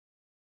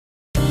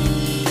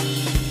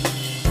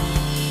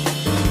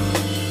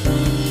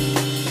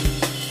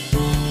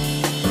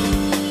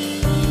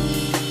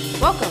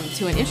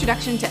to an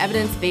Introduction to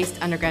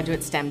Evidence-Based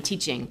Undergraduate STEM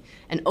Teaching,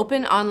 an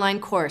open online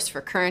course for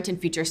current and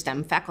future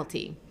STEM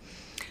faculty.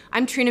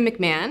 I'm Trina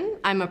McMahon.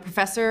 I'm a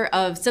professor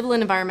of Civil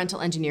and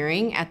Environmental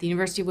Engineering at the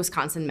University of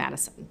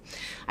Wisconsin-Madison.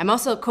 I'm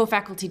also a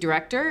co-faculty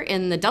director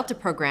in the Delta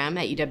program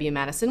at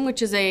UW-Madison,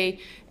 which is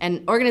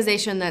an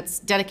organization that's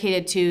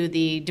dedicated to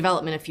the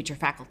development of future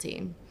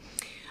faculty.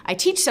 I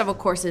teach several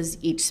courses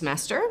each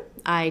semester.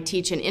 I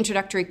teach an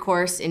introductory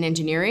course in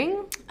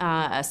engineering,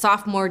 a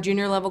sophomore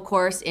junior level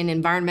course in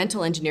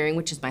environmental engineering,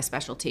 which is my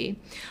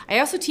specialty. I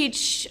also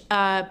teach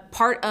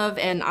part of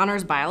an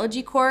honors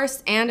biology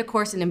course and a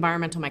course in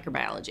environmental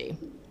microbiology.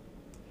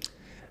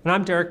 And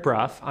I'm Derek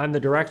Bruff. I'm the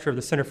director of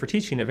the Center for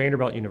Teaching at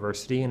Vanderbilt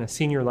University and a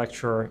senior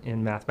lecturer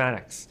in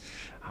mathematics.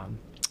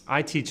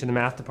 I teach in the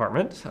math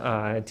department.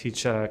 I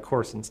teach a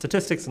course in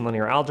statistics and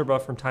linear algebra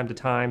from time to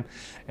time,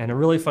 and a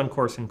really fun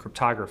course in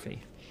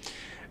cryptography.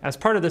 As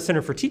part of the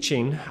Center for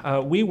Teaching,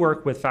 we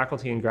work with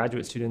faculty and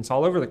graduate students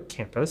all over the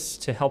campus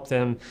to help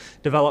them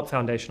develop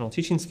foundational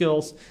teaching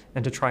skills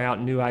and to try out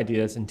new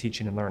ideas in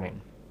teaching and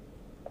learning.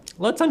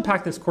 Let's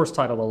unpack this course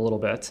title a little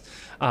bit.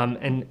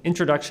 An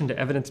Introduction to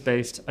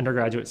Evidence-Based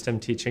Undergraduate STEM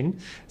Teaching.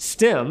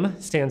 STEM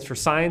stands for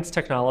Science,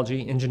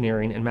 Technology,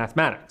 Engineering, and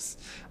Mathematics.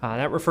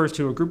 That refers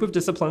to a group of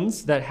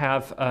disciplines that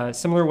have a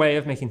similar way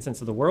of making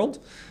sense of the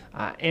world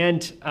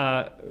and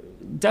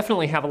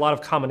definitely have a lot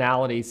of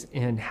commonalities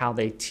in how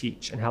they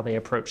teach and how they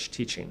approach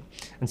teaching.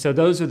 And so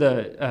those are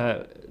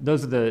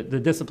the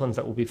disciplines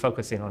that we'll be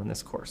focusing on in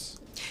this course.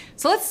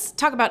 So let's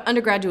talk about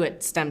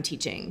undergraduate STEM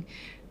teaching.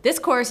 This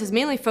course is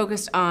mainly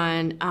focused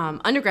on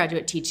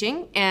undergraduate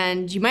teaching,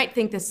 and you might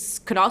think this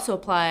could also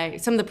apply,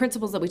 some of the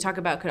principles that we talk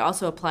about could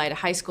also apply to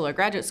high school or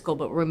graduate school,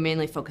 but we're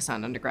mainly focused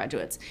on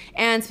undergraduates,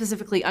 and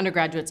specifically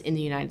undergraduates in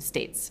the United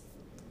States.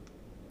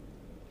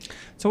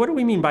 So what do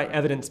we mean by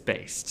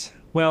evidence-based?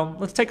 Well,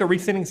 let's take a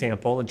recent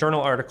example, a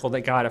journal article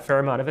that got a fair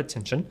amount of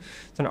attention.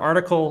 It's an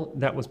article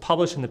that was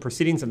published in the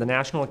Proceedings of the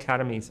National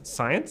Academies of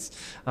Science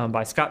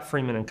by Scott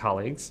Freeman and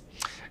colleagues.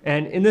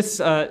 And in this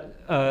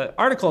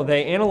article,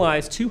 they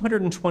analyzed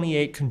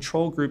 228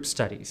 control group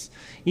studies.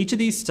 Each of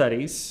these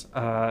studies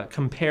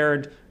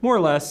compared more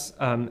or less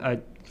a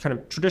kind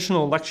of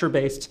traditional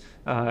lecture-based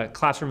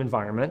classroom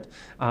environment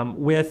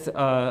with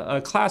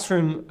a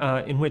classroom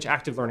in which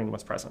active learning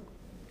was present.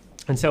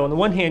 And so on the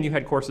one hand, you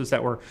had courses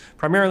that were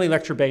primarily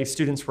lecture-based.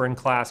 Students were in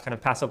class kind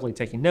of passively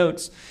taking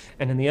notes.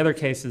 And in the other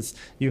cases,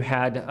 you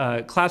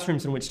had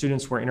classrooms in which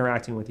students were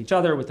interacting with each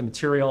other, with the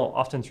material,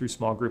 often through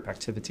small group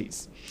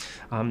activities.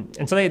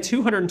 And so they had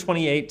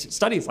 228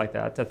 studies like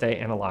that they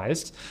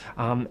analyzed.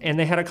 And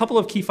they had a couple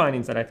of key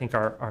findings that I think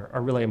are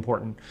really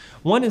important.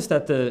 One is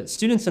that the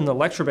students in the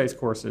lecture-based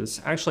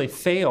courses actually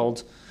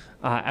failed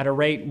at a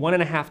rate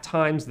 1.5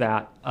 times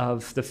that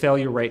of the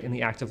failure rate in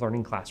the active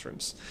learning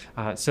classrooms.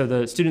 So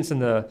the students in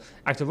the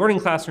active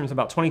learning classrooms,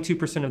 about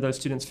 22% of those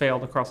students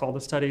failed across all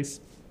the studies.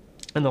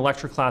 In the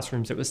lecture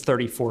classrooms, it was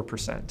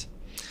 34%.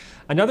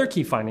 Another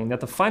key finding, that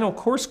the final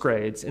course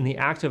grades in the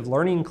active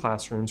learning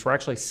classrooms were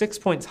actually 6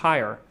 points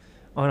higher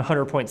on a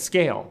 100-point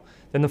scale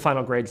than the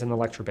final grades in the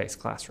lecture-based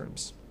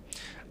classrooms.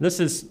 This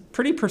is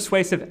pretty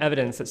persuasive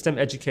evidence that STEM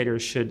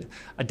educators should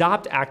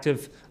adopt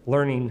active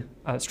learning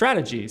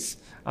strategies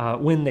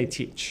when they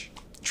teach.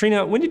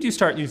 Trina, when did you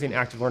start using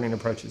active learning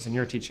approaches in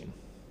your teaching?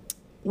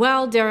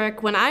 Well,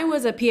 Derek, when I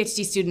was a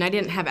PhD student, I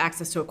didn't have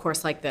access to a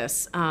course like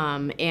this.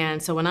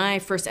 And so when I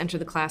first entered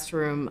the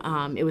classroom,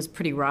 it was a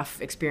pretty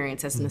rough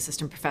experience as an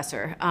assistant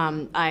professor.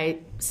 I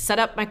set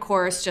up my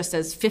course just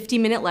as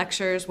 50-minute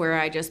lectures where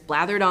I just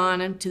blathered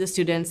on to the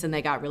students and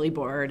they got really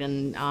bored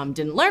and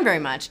didn't learn very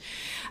much.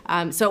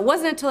 So it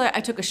wasn't until I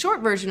took a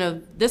short version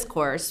of this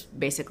course,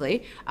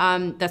 basically,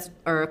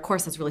 or a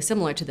course that's really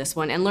similar to this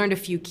one, and learned a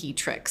few key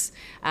tricks.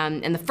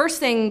 And the first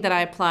thing that I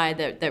applied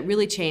that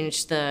really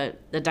changed the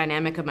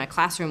dynamic of my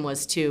classroom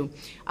was to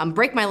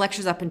break my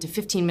lectures up into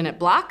 15-minute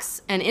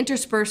blocks and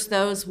intersperse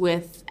those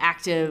with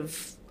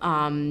active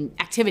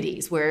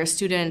activities where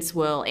students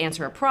will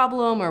answer a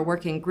problem or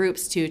work in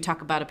groups to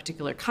talk about a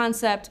particular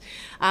concept.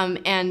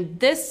 And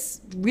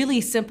this really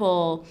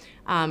simple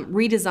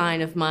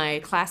redesign of my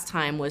class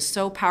time was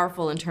so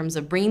powerful in terms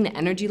of bringing the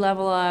energy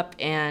level up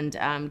and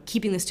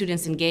keeping the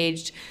students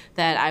engaged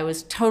that I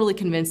was totally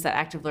convinced that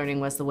active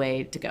learning was the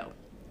way to go.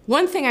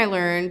 One thing I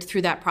learned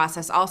through that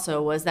process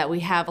also was that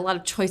we have a lot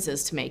of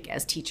choices to make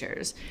as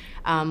teachers.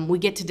 We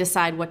get to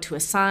decide what to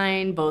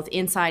assign both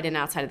inside and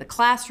outside of the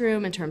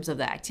classroom in terms of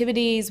the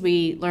activities.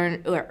 We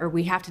learn, or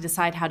we have to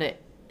decide how to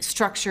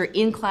structure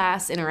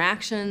in-class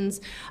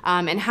interactions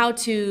and how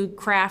to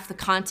craft the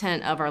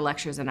content of our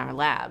lectures in our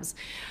labs.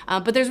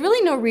 But there's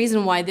really no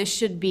reason why this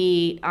should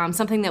be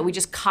something that we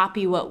just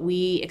copy what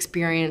we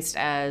experienced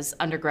as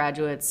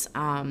undergraduates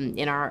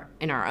in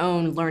our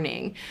own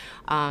learning,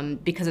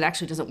 because it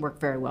actually doesn't work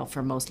very well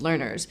for most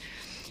learners.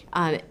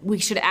 We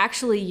should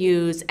actually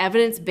use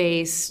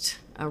evidence-based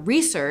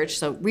research,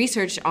 so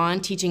research on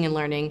teaching and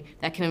learning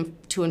that can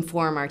to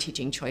inform our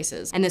teaching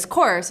choices. And this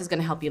course is going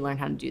to help you learn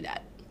how to do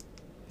that.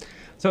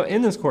 So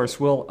in this course,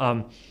 we'll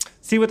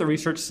see what the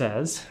research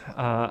says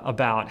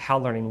about how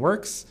learning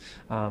works,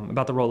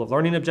 about the role of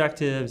learning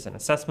objectives and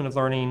assessment of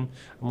learning.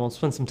 And we'll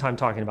spend some time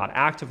talking about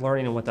active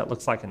learning and what that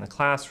looks like in the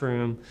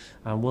classroom.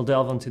 We'll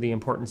delve into the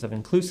importance of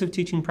inclusive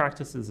teaching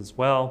practices as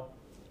well.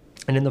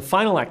 And in the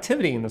final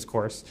activity in this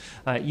course,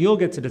 you'll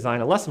get to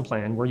design a lesson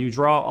plan where you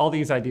draw all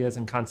these ideas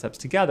and concepts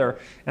together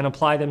and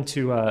apply them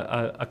to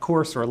a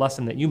course or a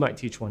lesson that you might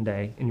teach one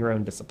day in your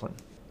own discipline.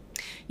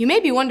 You may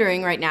be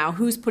wondering right now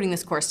who's putting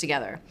this course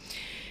together.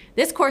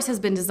 This course has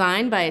been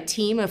designed by a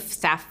team of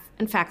staff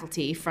and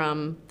faculty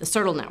from the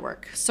CERTL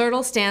network.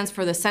 CERTL stands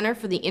for the Center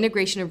for the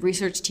Integration of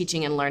Research,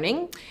 Teaching, and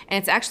Learning,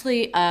 and it's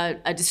actually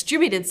a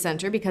distributed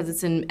center because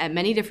it's at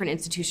many different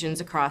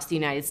institutions across the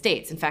United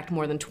States, in fact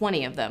more than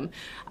 20 of them.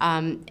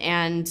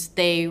 And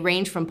they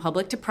range from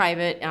public to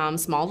private,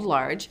 small to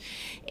large.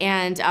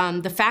 And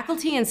the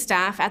faculty and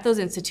staff at those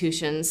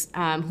institutions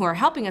who are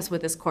helping us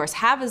with this course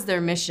have as their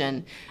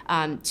mission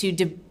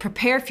to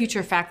prepare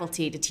future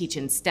faculty to teach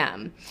in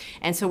STEM.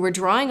 And so we're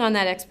drawing on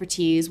that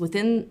expertise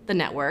within the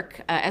network,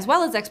 as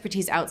well as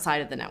expertise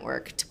outside of the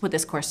network, to put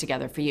this course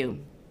together for you.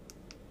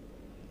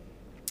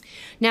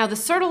 Now, the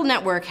CERTL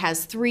network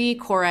has 3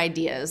 core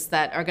ideas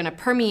that are going to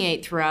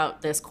permeate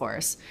throughout this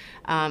course.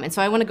 And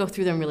so I want to go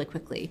through them really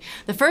quickly.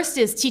 The first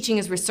is teaching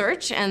as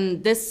research,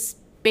 and this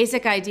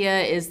basic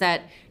idea is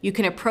that you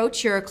can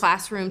approach your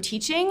classroom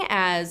teaching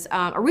as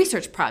a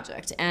research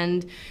project,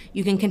 and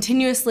you can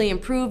continuously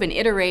improve and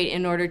iterate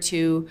in order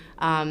to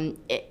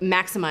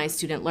maximize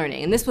student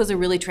learning. And this was a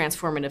really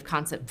transformative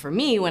concept for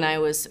me when I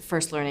was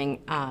first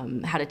learning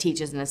how to teach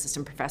as an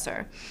assistant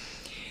professor.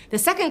 The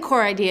second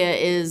core idea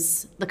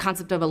is the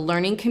concept of a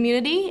learning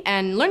community,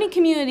 and learning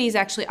communities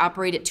actually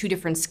operate at 2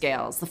 different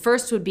scales. The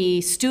first would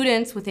be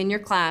students within your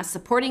class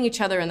supporting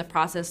each other in the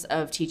process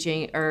of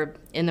teaching, or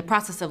in the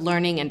process of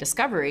learning and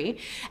discovery,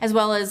 as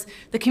well as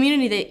the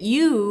community that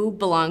you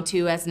belong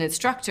to as an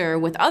instructor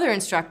with other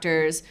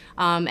instructors,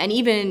 and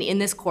even in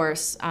this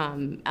course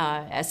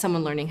as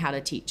someone learning how to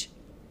teach.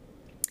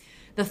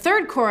 The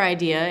third core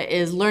idea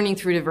is learning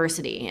through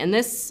diversity, and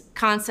this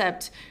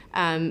concept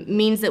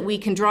means that we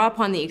can draw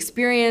upon the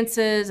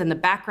experiences and the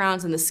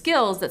backgrounds and the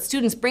skills that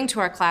students bring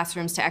to our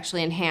classrooms to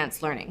actually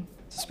enhance learning.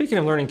 Speaking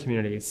of learning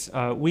communities,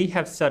 we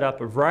have set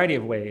up a variety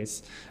of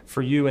ways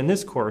for you in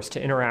this course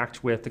to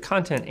interact with the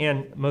content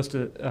and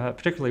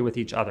particularly with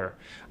each other.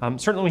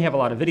 Certainly we have a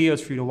lot of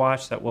videos for you to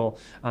watch that will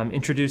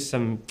introduce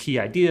some key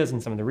ideas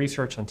and some of the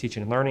research on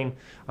teaching and learning.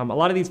 A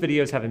lot of these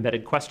videos have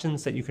embedded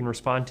questions that you can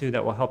respond to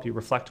that will help you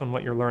reflect on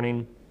what you're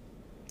learning.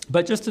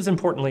 But just as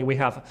importantly, we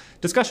have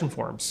discussion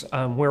forums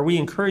where we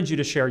encourage you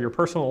to share your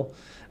personal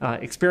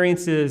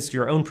experiences,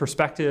 your own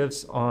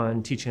perspectives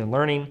on teaching and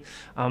learning.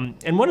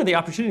 And one of the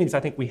opportunities I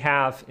think we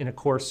have in a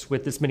course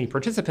with this many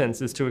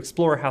participants is to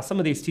explore how some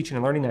of these teaching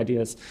and learning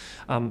ideas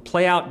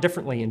play out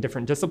differently in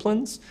different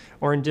disciplines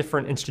or in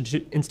different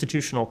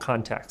institutional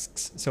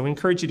contexts. So we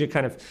encourage you to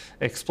kind of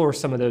explore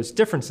some of those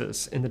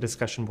differences in the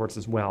discussion boards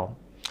as well.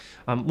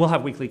 We'll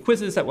have weekly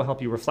quizzes that will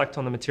help you reflect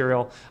on the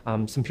material,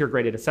 some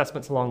peer-graded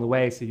assessments along the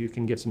way so you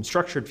can give some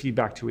structured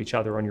feedback to each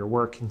other on your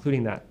work,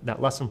 including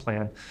that lesson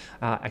plan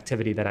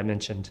activity that I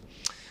mentioned.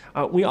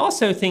 We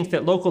also think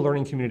that local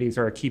learning communities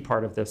are a key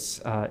part of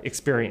this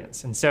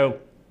experience. And so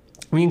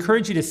we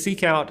encourage you to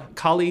seek out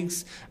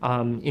colleagues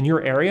in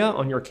your area,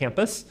 on your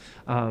campus,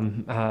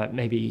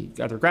 maybe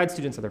other grad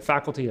students, other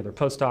faculty, other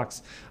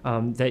postdocs,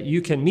 that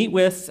you can meet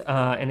with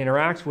and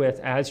interact with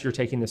as you're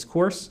taking this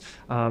course,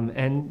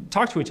 and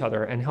talk to each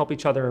other and help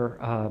each other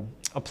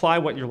apply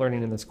what you're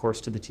learning in this course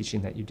to the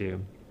teaching that you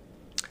do.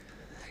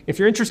 If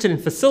you're interested in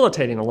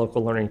facilitating a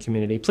local learning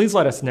community, please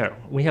let us know.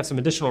 We have some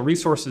additional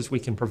resources we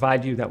can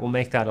provide you that will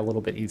make that a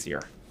little bit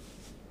easier.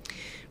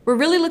 We're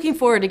really looking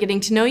forward to getting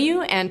to know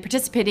you and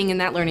participating in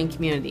that learning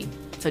community.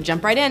 So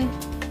jump right in.